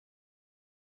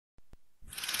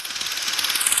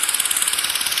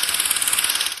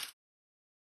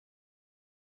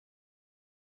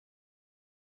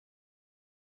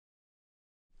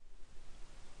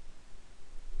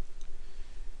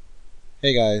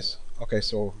Hey guys, okay,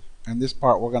 so in this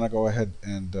part we're going to go ahead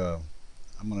and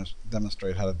I'm going to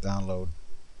demonstrate how to download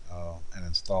and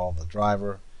install the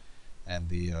driver and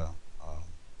the uh,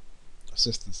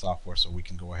 assistant software so we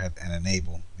can go ahead and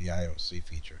enable the IOC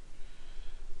feature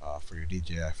for your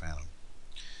DJI Phantom.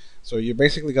 So you're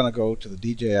basically going to go to the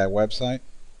DJI website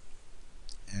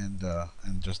and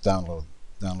just download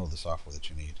the software that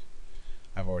you need.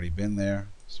 I've already been there,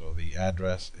 so the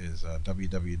address is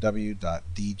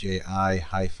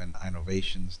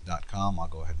www.dji-innovations.com. I'll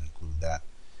go ahead and include that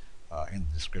in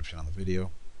the description on the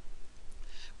video.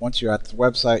 Once you're at the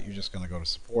website, you're just going to go to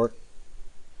support,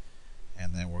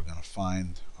 and then we're going to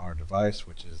find our device,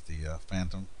 which is the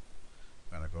Phantom.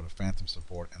 We're going to go to Phantom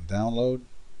support and download,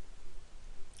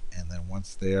 and then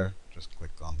once there, just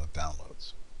click on the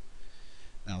downloads.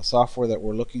 Now the software that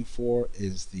we're looking for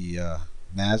is the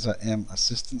Naza-M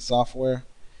assistant software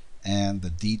and the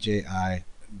DJI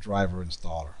driver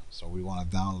installer. So we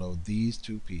want to download these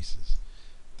two pieces,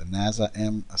 the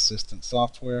Naza-M assistant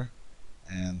software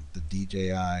and the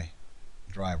DJI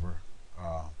driver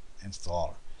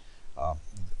installer.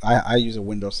 I use a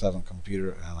Windows 7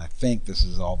 computer, and I think this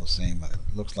is all the same.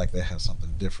 It looks like they have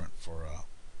something different for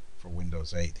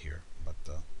Windows 8 here, but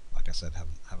like I said,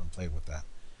 haven't played with that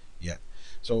yet.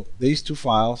 So these two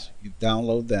files, you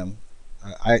download them.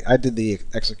 I did the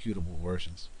executable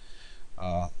versions.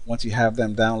 Once you have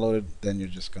them downloaded, then you're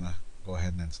just going to go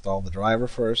ahead and install the driver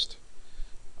first.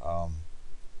 Tell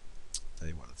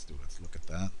you what, let's look at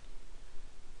that.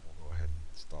 We'll go ahead and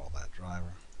install that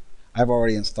driver. I've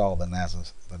already installed the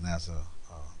NASA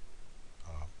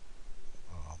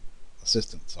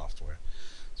assistant software.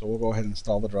 So we'll go ahead and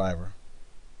install the driver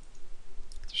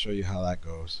to show you how that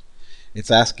goes. It's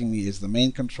asking me, is the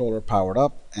main controller powered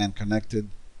up and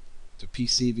connected to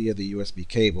PC via the USB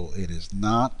cable? It is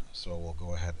not, so we'll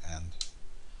go ahead and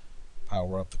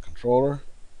power up the controller,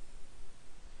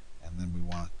 and then we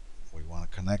want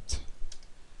to connect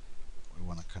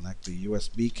the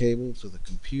USB cable to the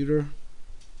computer.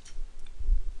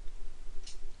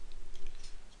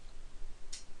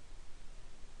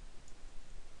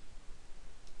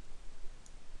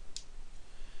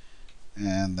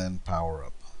 And then power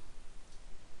up.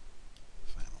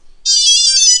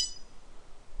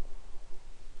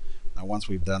 Now once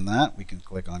we've done that, we can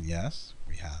click on yes,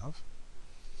 we have,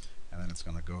 and then it's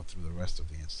going to go through the rest of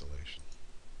the installation.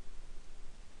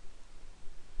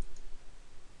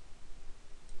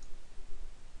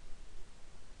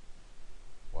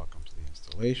 Welcome to the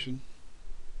installation.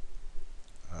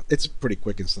 It's a pretty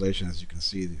quick installation, as you can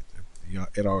see.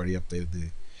 It already updated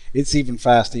the. It's even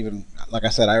fast. Even like I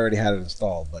said, I already had it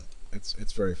installed, but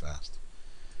it's very fast.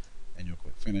 And you'll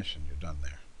click finish, and you're done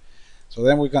there. So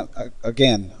then we got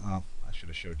again. I should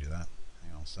have showed you that.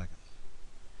 Hang on a second.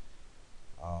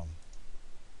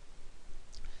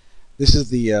 This is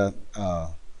the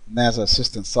NASA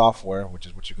Assistant software, which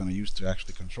is what you're going to use to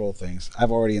actually control things.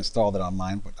 I've already installed it on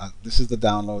mine, but this is the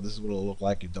download. This is what it'll look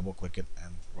like. You double click it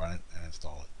and run it and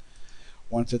install it.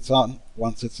 Once it's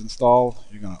installed,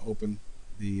 you're going to open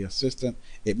the assistant.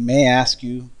 It may ask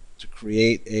you to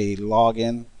create a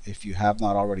login if you have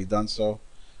not already done so.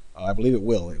 I believe it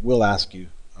will. It will ask you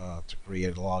to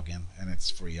create a login, and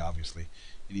it's free, obviously.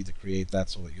 You need to create that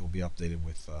so that you'll be updated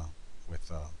with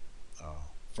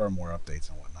firmware updates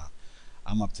and whatnot.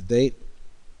 I'm up to date.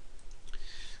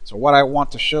 So what I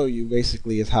want to show you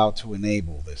basically is how to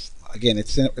enable this. Again,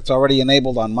 it's already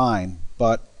enabled on mine,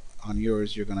 but on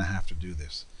yours you're going to have to do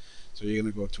this. So you're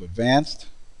going to go to Advanced,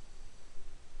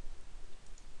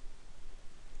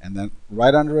 and then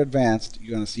right under Advanced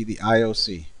you're going to see the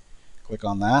IOC. Click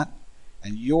on that,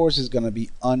 and yours is going to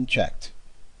be unchecked.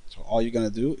 So all you're going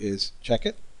to do is check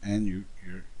it, and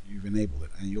you've enabled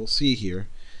it. And you'll see here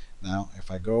now,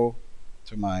 if I go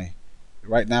to my,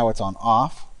 right now it's on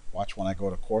off. Watch when I go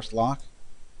to course lock.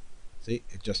 See,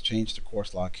 it just changed to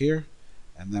course lock here,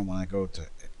 and then when I go to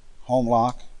home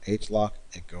lock, H lock,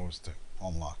 it goes to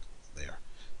home lock there.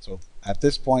 So at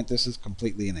this point, this is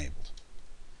completely enabled.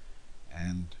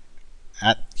 And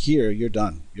at here, you're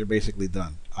done. You're basically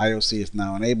done. IOC is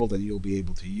now enabled, and you'll be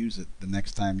able to use it the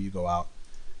next time you go out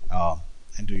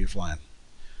and do your flying.